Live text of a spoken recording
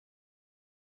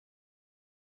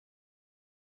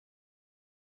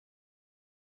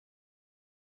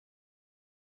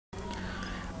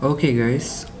Okay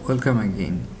guys, welcome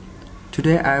again.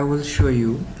 Today I will show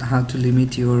you how to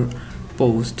limit your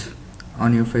post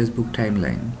on your Facebook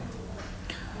timeline.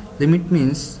 Limit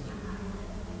means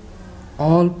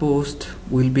all posts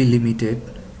will be limited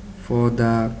for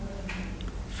the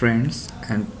friends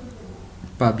and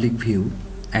public view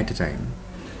at a time.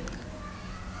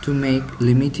 To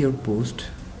limit your post,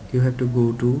 you have to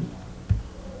go to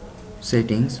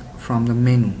settings from the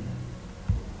menu.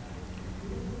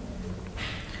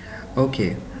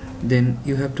 Okay, then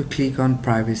you have to click on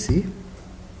privacy.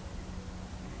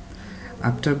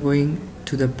 After going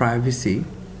to the privacy,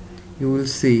 you will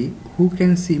see who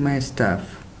can see my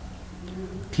stuff.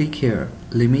 Click here,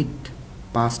 limit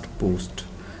past post.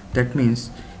 That means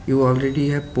you already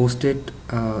have posted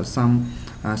some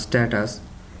status.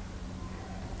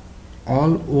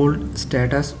 All old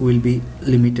status will be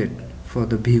limited for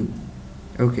the view.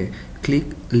 Okay, click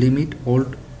limit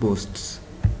old posts.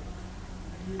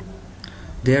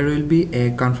 There will be a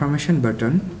confirmation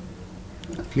button.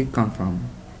 Click confirm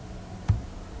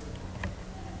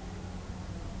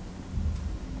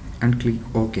and click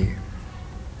OK.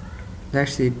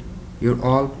 That's it. Your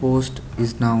all post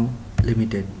is now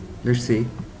limited. Let's see.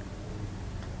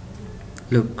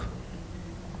 Look,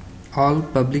 all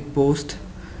public posts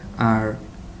are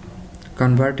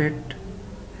converted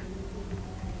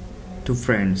to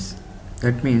friends.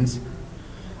 That means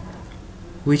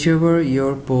whichever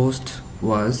your post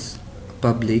was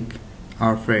public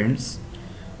or friends,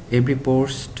 every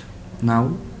post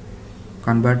now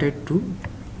converted to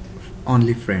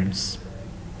only friends.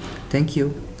 Thank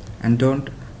you, and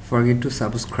don't forget to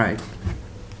subscribe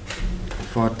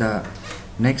for the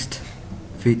next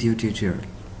video tutorial.